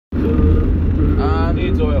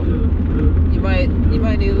oil? You might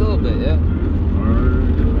need a little bit, yeah.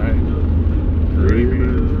 Alright.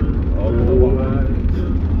 Dreaming of the wise.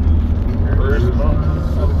 First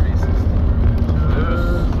month of racist.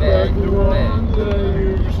 Man.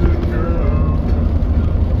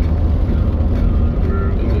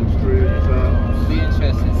 Be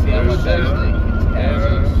interested to see how much actually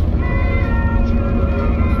cash.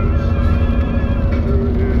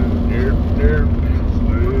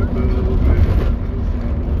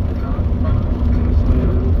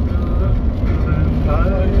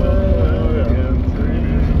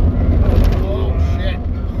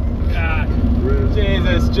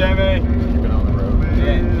 Jesus, Jimmy. Keep it on the road.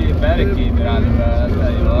 Yeah, you better keep it on the road, I'll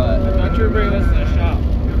tell you what. I thought you were bringing this to the shop.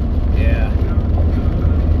 Yeah.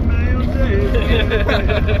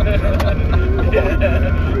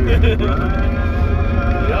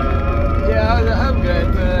 Yeah, I'm good.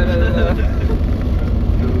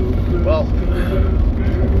 Well,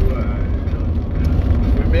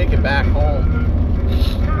 we make it back home.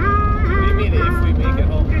 What do you mean if we make it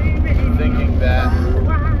home? Thinking that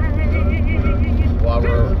while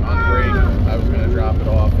we're on break, I was going to drop it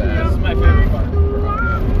off This at. is my favorite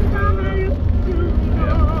part.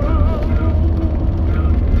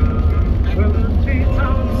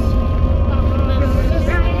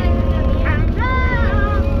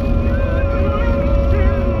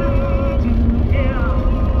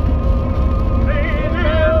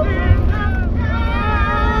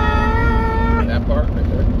 That part right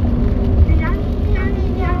there.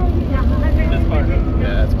 This part.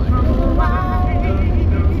 Yeah, that's mine.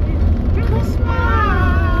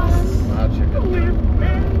 Wow, chicken.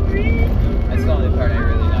 That's the only part I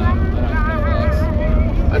really know. I don't know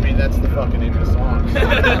flex. I mean, that's the fucking name of the song.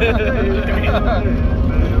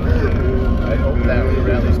 I hope that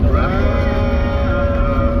we at least know that part.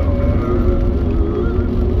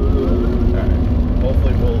 Alright.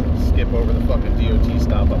 Hopefully we'll skip over the fucking DOT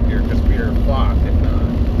stop up here because we are fucked if not.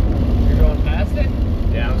 You're going past it?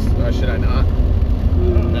 Yeah, should I not?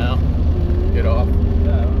 No. Get off. Yeah,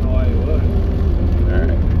 I don't know why you would.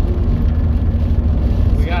 Alright.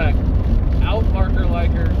 We got an out marker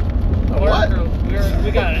liker. what?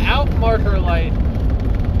 We got an out marker light.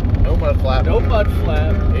 No mud flap. No mud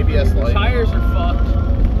flap. ABS light. Tires are fucked.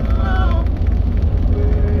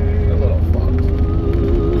 A little fucked.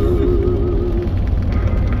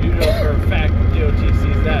 You know for a fact the DOT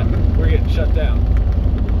sees that we're getting shut down.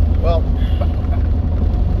 Well,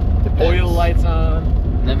 depends. Oil lights on.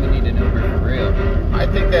 Then we need an Uber for real. I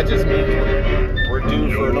think that just means we're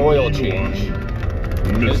due for an oil change.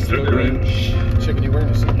 Mr. Grinch, Chicken, you wearing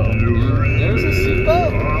a seatbelt? There's a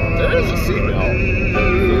seatbelt? There is a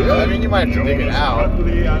seatbelt. I mean, you might have to dig it out.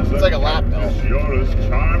 It's like a lap belt. you're as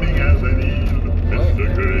charming as an eel, Mr.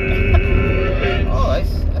 Grinch. Oh, I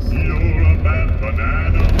see. You're a bad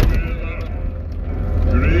banana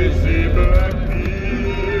with a greasy black peel.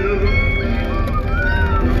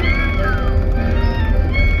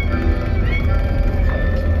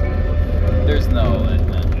 There's no end,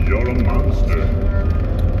 man. You're a monster,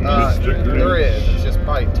 Mr. Grinch. There is. It's just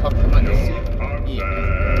probably tucked behind the seat.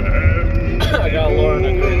 I got Lauren a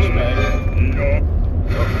Grinch bag.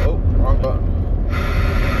 Oh, wrong button.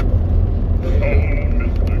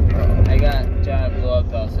 I got John a blow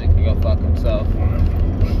up doll so he can go fuck himself.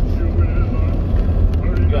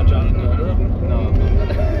 You got Johnny Dildo? No.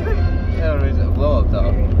 No, it's a blow up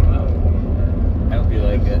doll. I hope you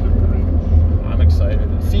like it. I'm excited.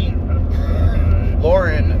 See,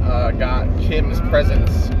 Lauren got Kim's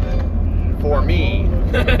presents for me,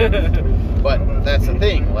 but that's the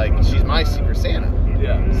thing. Like, she's my Secret Santa,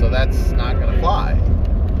 Yeah. so that's not gonna fly.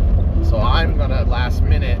 So I'm gonna last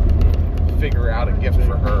minute figure out a gift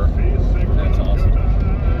for her. That's awesome.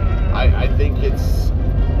 I think it's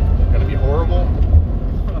gonna be horrible.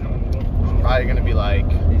 She's probably gonna be like,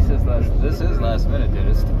 This is last minute, dude.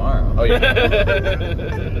 It's tomorrow. oh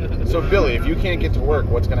yeah. So Billy, if you can't get to work,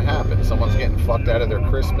 what's gonna happen? Someone's getting fucked out of their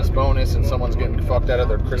Christmas bonus, and someone's getting fucked out of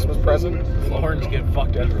their Christmas present. Lauren's getting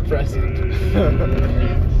fucked out of her present.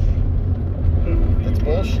 That's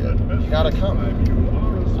bullshit. You gotta come.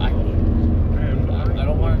 I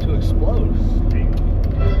don't want it to explode.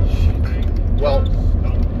 Well,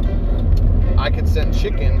 I could send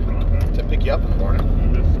Chicken to pick you up in the morning.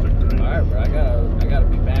 Alright, bro, I gotta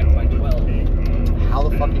be back by 12. How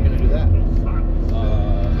the fuck are you gonna do that?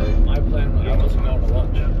 My plan, I wasn't going to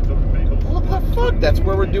lunch. What the fuck? That's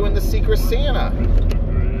where we're doing the Secret Santa.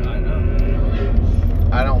 I know.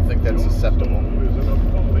 I don't think that's acceptable.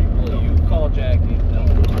 Well, you call Jackie.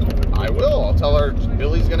 I will. I'll tell her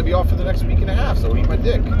Billy's gonna be off for the next week and a half, so eat my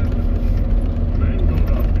dick.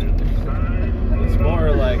 It's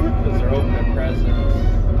more like because they're opening presents.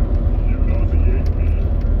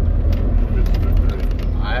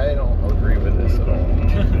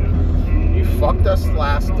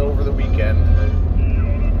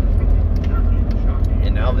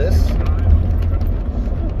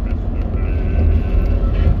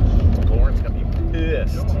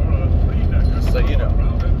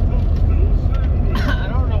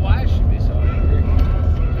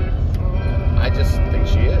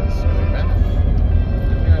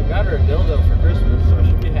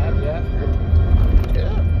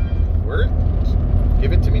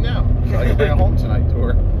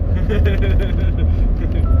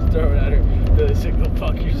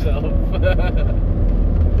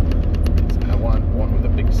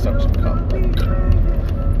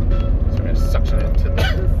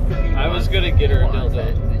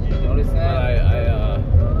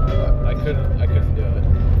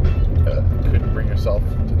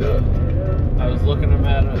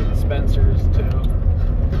 the Spencers too.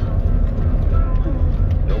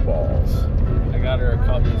 No balls. I got her a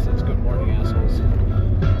cup that says "Good morning, assholes."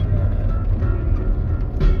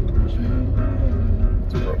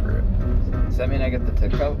 It's appropriate. Does that mean I get the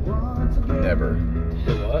tit cup? Never.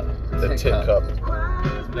 The what? The Tit tit cup. cup.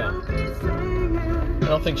 No. I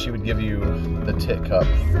don't think she would give you the tit cup.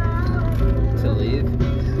 To leave?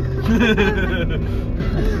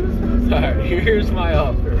 Alright, here's my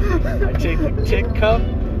offer. I take the tit cup,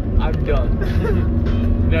 I'm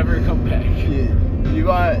done. Never come back. You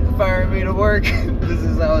want to fire me to work? This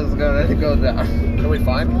is how it's gonna go down. Can we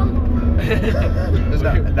find one? No, it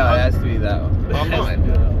has to be that one.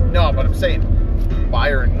 Online. No, but I'm saying buy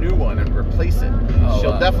her a new one and replace it. Oh,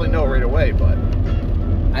 She'll wow. definitely know right away, but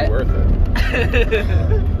it's worth it.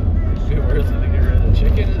 Is it worth it to get rid of the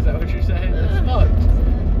chicken? Is that what you're saying? It's fucked.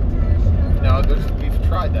 No, we've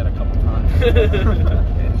tried that a couple times. And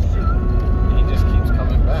he just keeps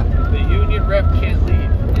coming back. The union rep can't leave.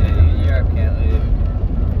 Yeah, the union rep can't leave.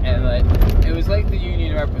 And like, it was like the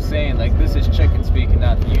union rep was saying, like, this is chicken speaking,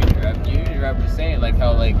 not the union rep. The union rep was saying, like,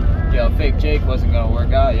 how, like, yo, fake Jake wasn't gonna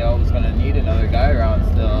work out. Yo, was gonna need another guy around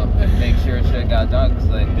still. Make sure shit got done. Cause,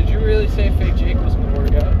 like, Did you really say fake Jake was gonna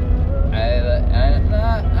work out?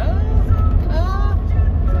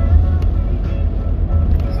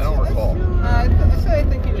 I don't recall. I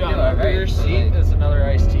think you John, do it, under right? your seat Like, is another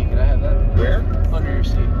iced tea. Can I have that? Where? Under your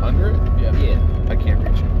seat. Under it? yeah. I can't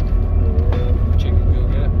reach it. Chicken, go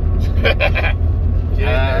get it. Get in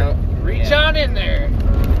there. Reach Yeah. on in there.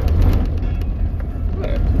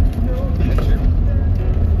 Where? That's your.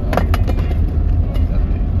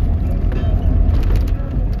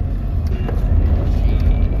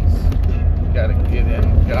 Jeez. Gotta get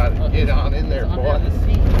in. Gotta get on in there, boy. Under the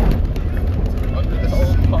seat. Under the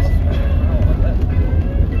seat.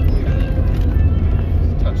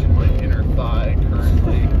 Touching my inner thigh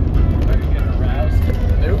currently. Are you getting aroused?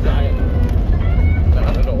 Nope.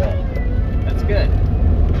 Not at all. That's good.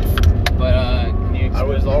 But can you? I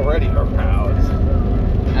was already aroused.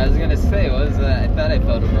 I was gonna say, what was that? I thought I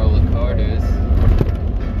felt a roll of quarters.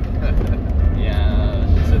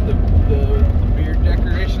 Yeah. Is it the beard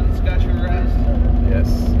decorations got you aroused? Yes.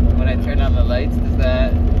 When I turn on the lights, does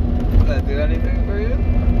that do anything for you?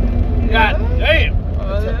 God damn!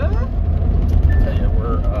 Oh yeah. Tell you,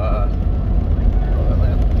 we're I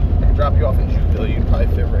can drop you off in Juville. You'd probably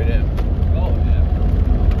fit right in. Oh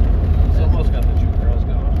yeah. It's almost got the Jew girls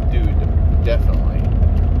going. Dude, definitely.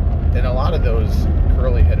 And a lot of those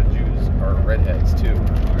curly-headed Jews are redheads too.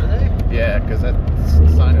 Are they? Yeah, because that's a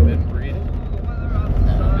sign of inbreeding.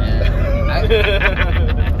 Oh man.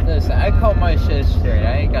 Listen, I call my shit straight.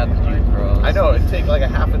 I ain't got the Jew curls. I know, it'd take like a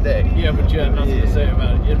half a day. Yeah, but you had nothing to say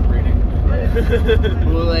about inbreeding.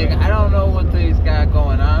 Well, like, I don't know what they's got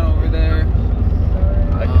going on over there.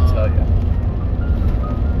 I can tell you.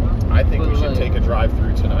 I think we But should like- take a drive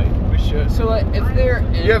through tonight. We should. So, like, if they're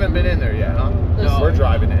in, You haven't been in there yet, huh? Listen. We're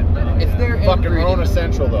driving in. if they're Fucking inbreeding, Rona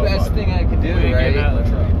Central, though, the best bud. thing I could do, We ain't right, getting out of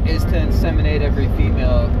the truck. is to inseminate every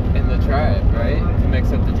female in the tribe, right, to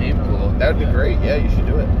mix up the gene pool. That would be great. Yeah, you should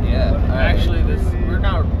do it. Yeah. All right. Actually, we're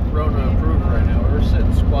not Rona approved right now. We're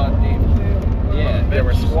sitting squad deep. yeah. Yeah,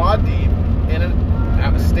 we're squad deep in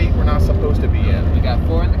a state we're not supposed to be in. We got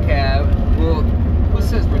 4 in the cab. Well, who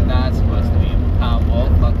says we're not supposed to be in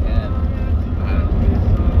Commonwealth? Fuck him.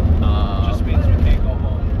 Just means we can't go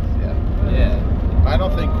home. Yeah. Yeah. I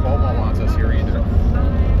don't think Cuomo wants us here either.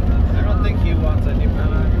 I don't think he wants any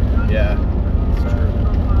better. Yeah. It's true.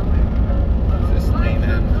 This lane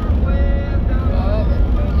end.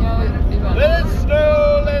 Let it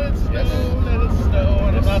snow, let it snow, Yes. let it snow.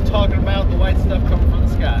 And I'm not talking about the white stuff coming from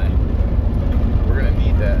the sky. We're gonna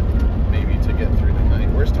need that maybe to get through the night.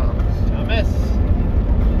 Where's Thomas? Thomas.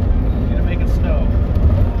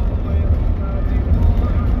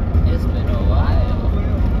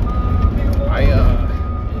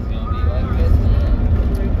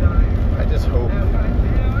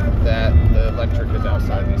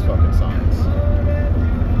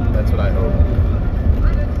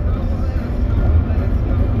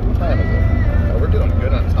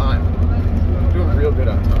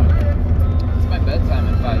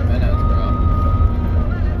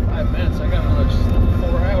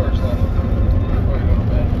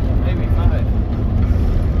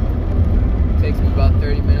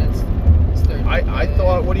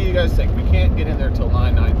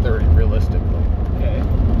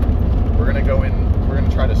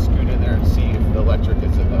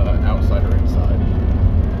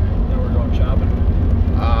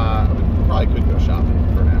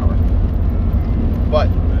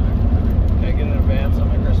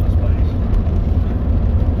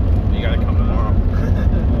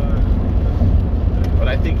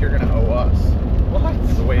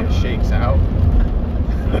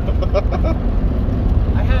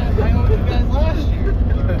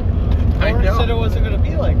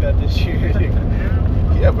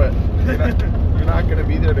 You're not gonna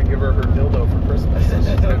be there to give her dildo for Christmas. So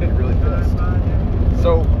she's gonna be really pissed.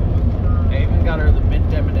 So, I even got her the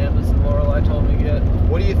mint M&Ms that Lorelai told me to get.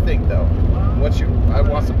 what do you think though? I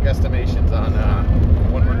want some guesstimations on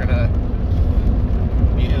when we're gonna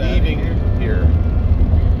be leaving here.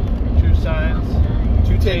 2 signs.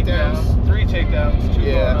 2 takedowns. 3 takedowns. 2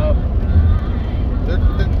 Yeah. going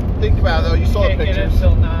up. Think about it though. You saw the Can't get in pictures.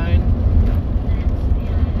 until 9.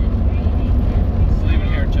 Leaving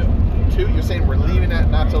here 2. 2. You're saying we're leaving at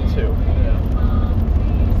not till 2. Yeah.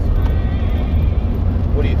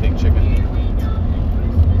 What do you think, Chicken?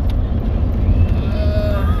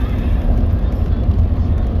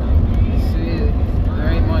 See, there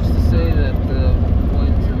ain't much to say that the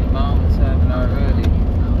winds in the mountains haven't already.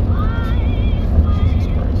 Jesus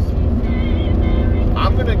Christ.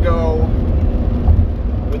 I'm gonna go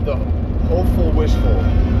with the hopeful, wishful,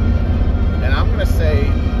 and I'm gonna say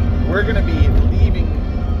we're gonna be leaving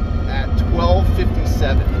at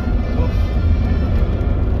 12:57.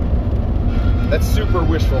 That's super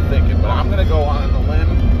wishful thinking, but I'm gonna go on a limb,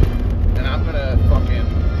 and I'm gonna fucking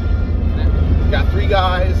got 3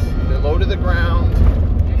 guys. They're low to the ground.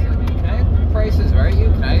 Can I prices right you?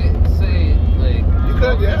 Can I say like You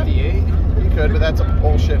could, yeah. 58? You could, but that's a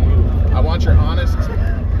bullshit move. I want your honest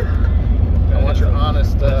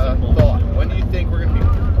thought. When do you think we're gonna be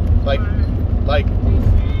like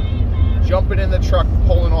jumping in the truck,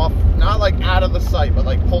 pulling off, not like out of the site, but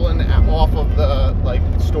like pulling off of the like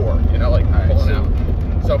store, you know, like Alright, pulling so- out.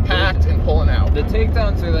 So packed and pulling out. The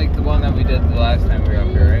takedowns are like the one that we did the last time we were up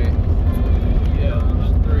here, right? Yeah,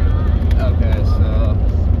 there's 3. Okay, so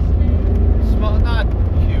Small, not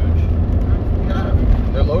huge. Yeah,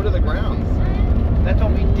 they're low to the ground. That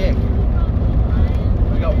don't mean dick.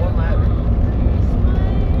 We got 1 ladder.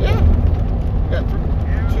 Yeah, got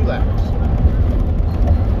 2 ladders.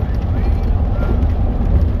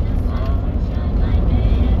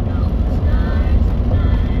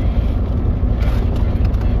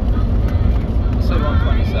 I'll say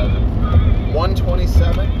 127.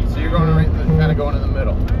 127. So you're going kind of going in the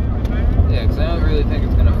middle. Yeah, because I don't really think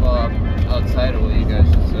it's gonna fall up outside of what you guys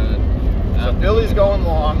just said. So Billy's going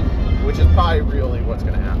long, which is probably really what's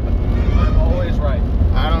going to happen. I'm always right.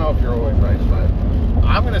 I don't know if you're always right, but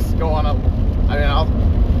I'm gonna go on a. I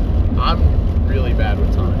mean, I'm really bad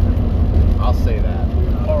with time. I'll say that.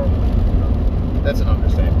 Horrible. That's an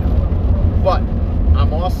understatement. But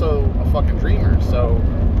I'm also a fucking dreamer, so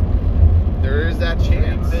there is that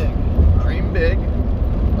chance. Dream big,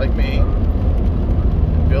 like me.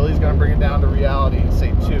 Billy's gonna bring it down to reality and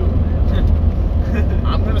say 2.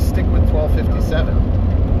 I'm gonna stick with 12:57.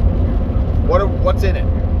 What's in it? I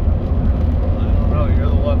don't know. You're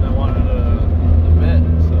the one that wanted the bet,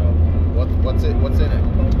 so What's in it?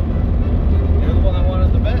 you're the one that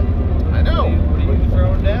wanted the bet. I know. What are you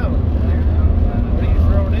throwing down? What are you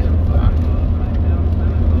throwing in?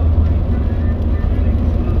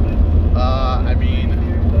 I mean,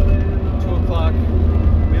 2 o'clock.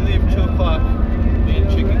 We leave 2 o'clock. Me and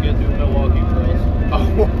Chicken get to Milwaukee Trails.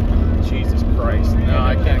 oh, Jesus Christ! No,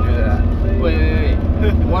 I can't do that. Wait.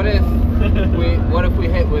 What if we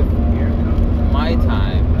hit with my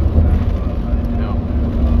time? No,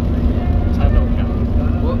 time don't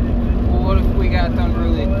count. Well, what if we got done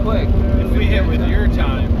really quick? If we hit with your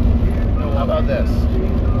time, How about this?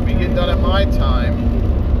 We get done at my time.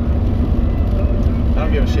 I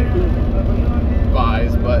don't give a shit who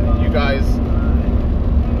buys, but you guys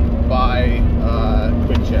buy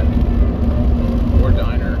Quick Check or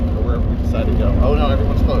Diner or wherever we decide to go. Oh no,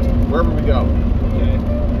 everyone's closed. Wherever we go. okay.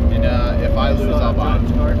 And if I lose, I'll buy.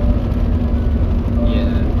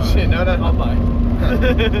 Yeah. Shit, no. I'll buy.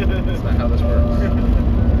 That's not how this works.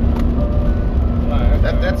 Alright.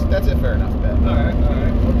 That's a fair enough bet. Alright.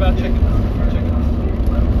 What about chicken?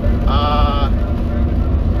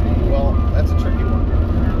 Well, that's a tricky one.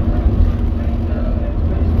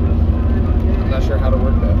 I'm not sure how to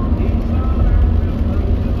work that.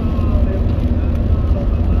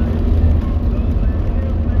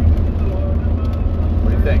 What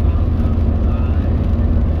do you think?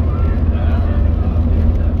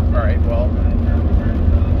 All right, well,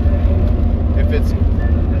 if it's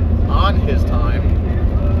on his time,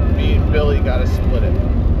 me and Billy gotta split it.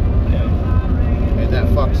 And that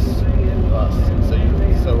fucks us.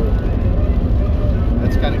 So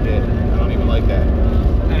that's kind of good. I don't even like that.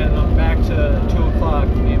 And I'm back to 2 o'clock.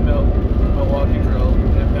 Me and Milwaukee Drill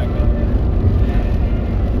get back up.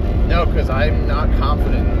 No, because I'm not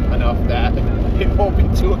confident enough that it won't be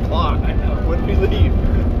 2 o'clock I know. when we leave.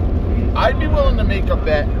 I'd be willing to make a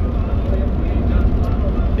bet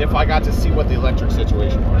if I got to see what the electric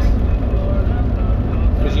situation was.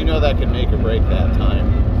 Because you know that can make or break that time.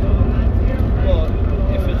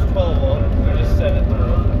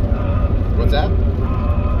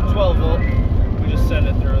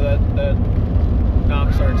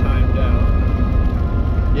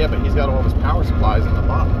 power supplies in the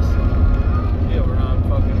box. Yeah, we're not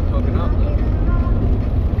fucking hooking up then.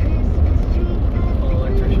 Call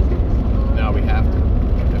electrician. No, we have to.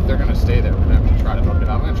 If they're gonna stay there, we're gonna have to try to hook it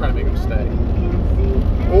up. I'm gonna try to make them stay.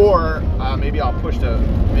 Or maybe I'll be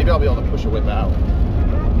able to push a whip out.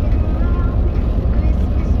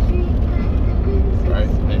 Right?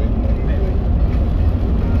 Maybe.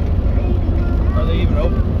 Are they even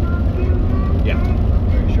open? Yeah.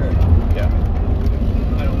 Are you sure? Yeah.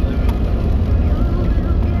 I don't believe it.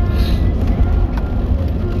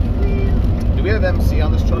 Do we have MC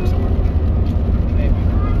on this truck somewhere? Maybe.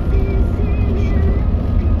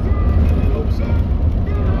 I hope so.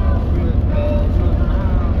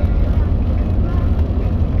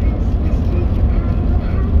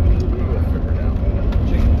 We'll figure it out.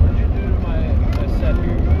 Chicken, what did you do to my set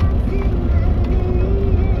here?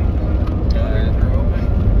 They're open.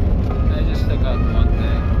 I just took out one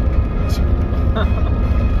thing.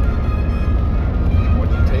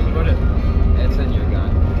 What'd you take? What is it? It's in your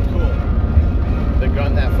gun. Cool. The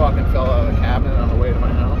gun that fucking fell out of the cabinet on the way to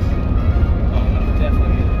my house. Oh,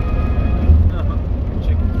 definitely.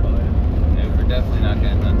 Chicken's fine. Yeah, we're definitely not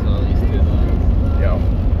getting until at least 2 months. Yo.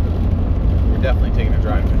 We're definitely taking a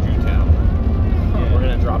drive to Jewtown. Yeah. We're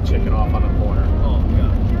gonna drop chicken off on the corner. Oh,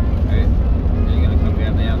 God. Right? Are you gonna come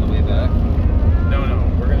get me on the way back? No,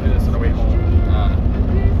 we're gonna do this on the way home.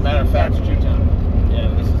 Matter of fact, Jewtown. Yeah,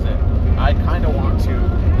 this is it. I kind of want to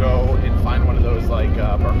go and find one of those like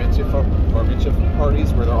bar mitzvah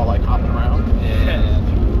parties where they're all like hopping around Yeah.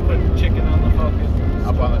 Put chicken on the fucking.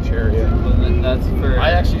 up on the chariot. Well, that's for.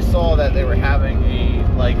 I actually saw that they were having a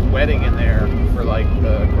like wedding in there for like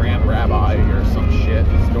the Grand Rabbi or some shit,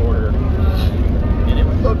 his daughter, and it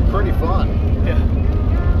would look pretty fun. Yeah.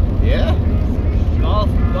 Yeah.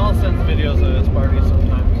 Doll sends videos of his parties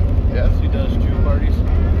sometimes. Yes. He does Jew parties.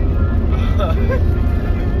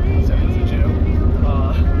 So he's a Jew.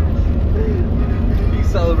 He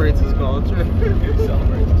celebrates his culture. He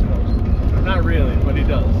celebrates his culture. Not really, but he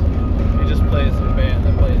does. He just plays in a band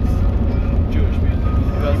that plays Jewish music.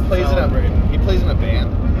 He doesn't celebrate. He plays in a band.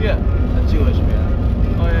 Yeah. A Jewish man.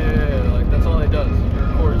 Oh yeah. Like that's all he does. He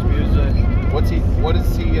records music. What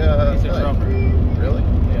is he? He's a play? drummer. Really?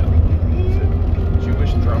 Yeah. He's a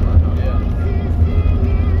Jewish drummer. Huh? Yeah.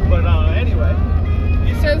 But anyway,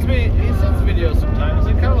 he sends videos sometimes.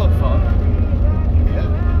 They kind of look fun. Yeah.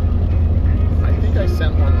 I think I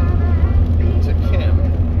sent one to Kim.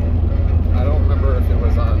 I don't remember if it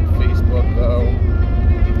was on Facebook though,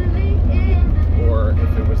 or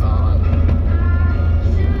if it was on.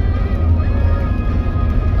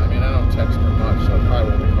 I mean, I don't text her much, so it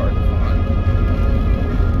probably won't be hard to find.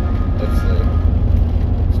 Let's see.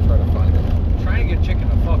 Let's try to find it. Trying to get chicken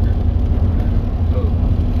to fuck her. Oh,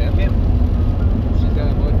 Kim? She's got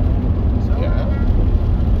a boyfriend. Yeah.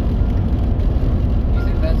 You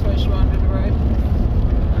think that's why she wanted to ride?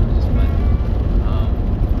 I'm just playing.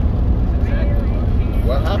 Exactly.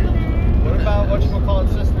 What happened? What about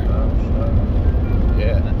whatchamacallit's sister?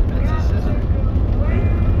 Yeah. That's his sister.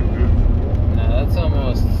 No, that's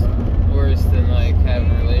almost worse than like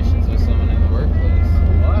having relations with someone in the workplace.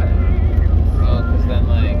 Why? Well, because then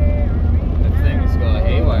like if things go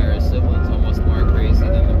haywire, a sibling's almost more crazy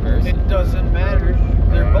than the person. It doesn't matter.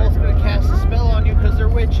 They're both gonna cast a spell on you because they're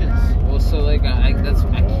witches. Well, so like I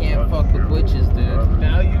can't fuck with witches, dude.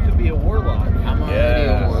 Now you could be a warlock. I'm already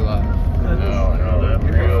Yes. a warlock. No,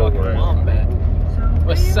 You're a fucking wombat.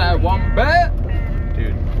 West Side Wombat.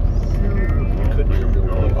 dude. You could be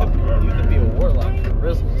a warlock for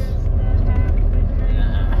Rizzles.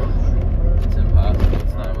 Nah, it's impossible.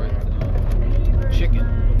 It's not worth it. Chicken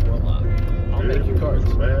with warlock. I'll make you cards.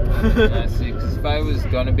 Nah, see, because if I was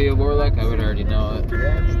gonna be a warlock, I would already know it.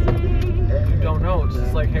 You don't know. It's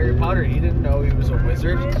just like Harry Potter. He didn't know he was a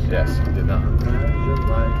wizard. Yes, he did not.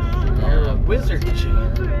 You're a wizard,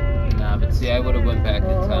 Chicken. Nah, but see, I would have went back in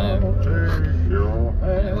time.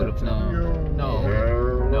 I would have known. No.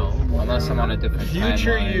 Unless I'm on a different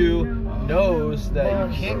Future timeline. you knows that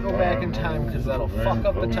you can't go back in time because that'll fuck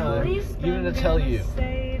up the time. Even to tell you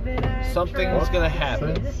something's gonna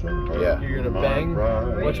happen. Yeah. You're gonna bang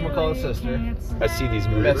whatchamacallit's sister, I see these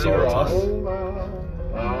movies Betsy all the Ross,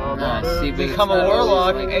 time. Nah, see, but it's become a not always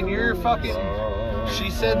warlock, like- and you're fucking. She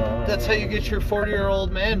said that's how you get your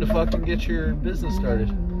 40-year-old man to fucking get your business started.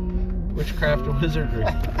 Witchcraft and wizardry.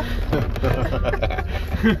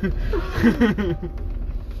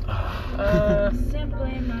 I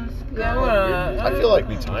feel like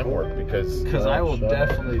we time warp because Because I will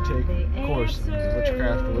definitely take a course in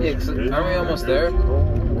witchcraft. Yeah, 'cause aren't we almost there?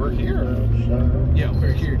 we're here. Yeah,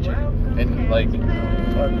 we're here, Jake. And like, I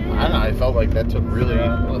don't know, I felt like that took really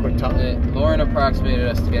quick time. Lauren approximated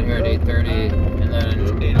us to get here at 8:30, and then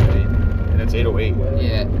 808. And it's 8:08.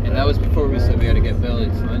 yeah, and that was before we said we had to get Billy.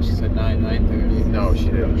 So then she said 9:30. No, she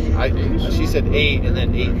didn't. She said 8 and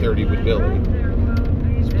then 8:30 with Billy.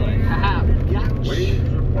 It's like, haha, gotcha.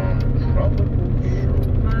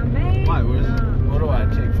 Why? What do I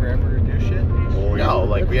take forever to do shit? No,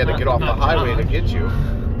 like we had to get off the highway to get you.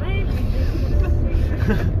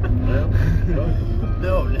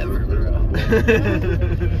 No, never, bro.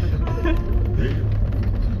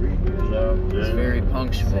 It's very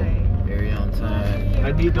punctual, very on time.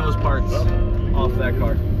 I need those parts off that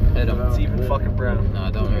car. Hit 'em. It's even fucking brown. No,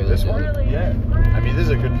 I don't really. This do one? it. Yeah. I mean, this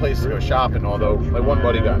is a good place to go shopping, although my one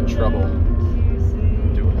buddy got in trouble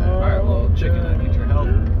doing that. Alright, well, chicken, I need your help.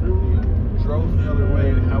 Drove the other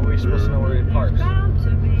way. How are we supposed to know where it parks?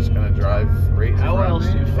 Just gonna drive right. How else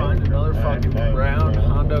do you find another fucking brown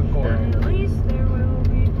Honda Accord?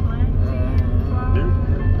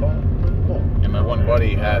 And my one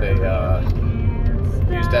buddy had a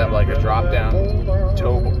used to have like a drop down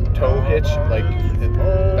tow hitch like in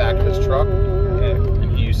the back of his truck,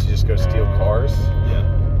 and he used to just go steal cars. Yeah.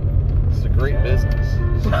 It's a great business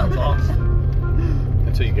Sounds awesome.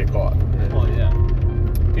 until you get caught. Oh, yeah.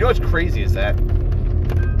 You know what's crazy is that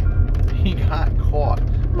he got caught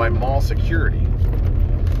by mall security,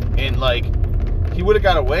 and like he would have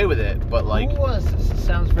got away with it, but like Who was this? It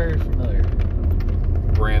sounds very familiar.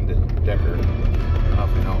 Brandon Decker, I don't know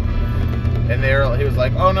if you know him. And he was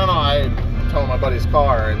like, oh no, I towed my buddy's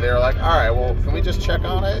car, and they were like, all right, well, can we just check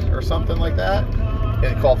on it or something like that?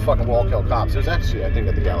 And he called fucking Wallkill cops. It was actually, I think,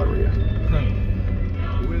 at the Galleria.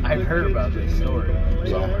 I've heard about this story.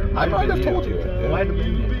 So I might have told you it. Yeah. Might have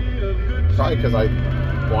been you. Probably because I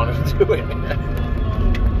wanted to do it. What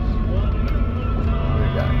do we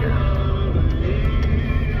got here?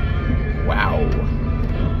 Wow.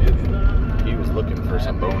 He was looking for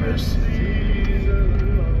some boners.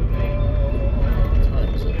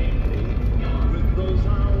 Times it.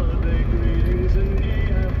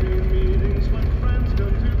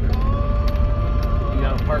 You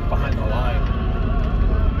gotta park behind the line.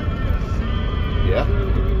 Yeah?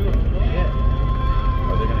 Yeah.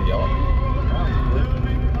 Are they going to yell at me?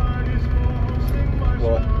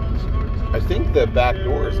 Well, I think the back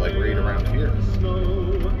door is like right around here.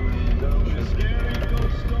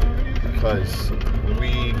 Because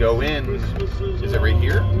we go in, is it right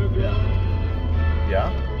here? Yeah. Yeah?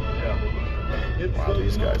 Yeah. Wow,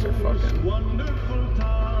 these guys are fucking. Whoa.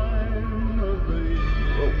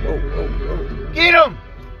 Get him!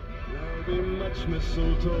 Oh,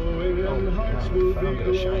 God, I don't get a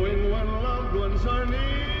shiny.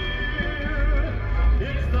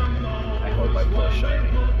 I hope I pull a shiny.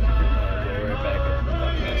 Go right back in the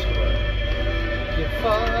fucking square. Get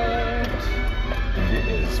fucked. It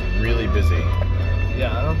is really busy.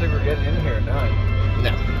 Yeah, I don't think we're getting in here at 9.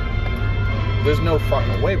 No. There's no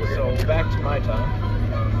fucking way we're So going to. back to my time.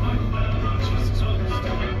 Jesus Christ.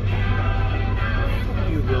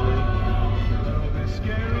 You, Billy.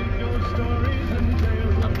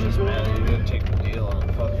 I'm just mad that you didn't take the deal on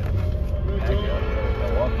the fucking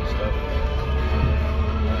Milwaukee stuff.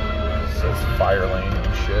 It says fire lane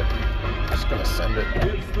and shit. Just gonna send it.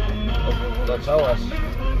 Oh, they'll tell us.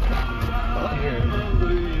 Here.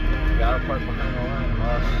 You gotta park behind the line,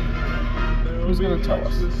 boss. Who's gonna tell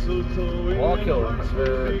us? Wallkill,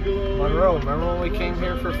 Monroe. Remember when we came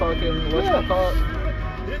here for fucking whatchamacallit?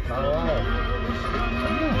 Not allowed.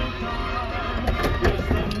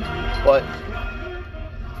 But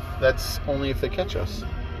that's only if they catch us.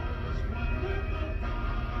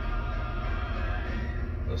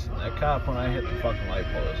 Listen, that cop, when I hit the fucking light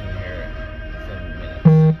pole, was in here within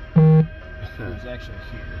minutes. He was actually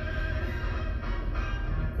here.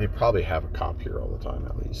 They probably have a cop here all the time,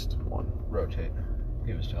 at least one. Rotate.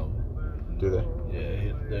 He was telling me. Do they?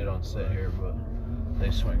 Yeah, they don't sit here, but they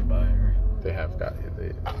swing by here. They have got they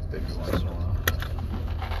do. Once in a while.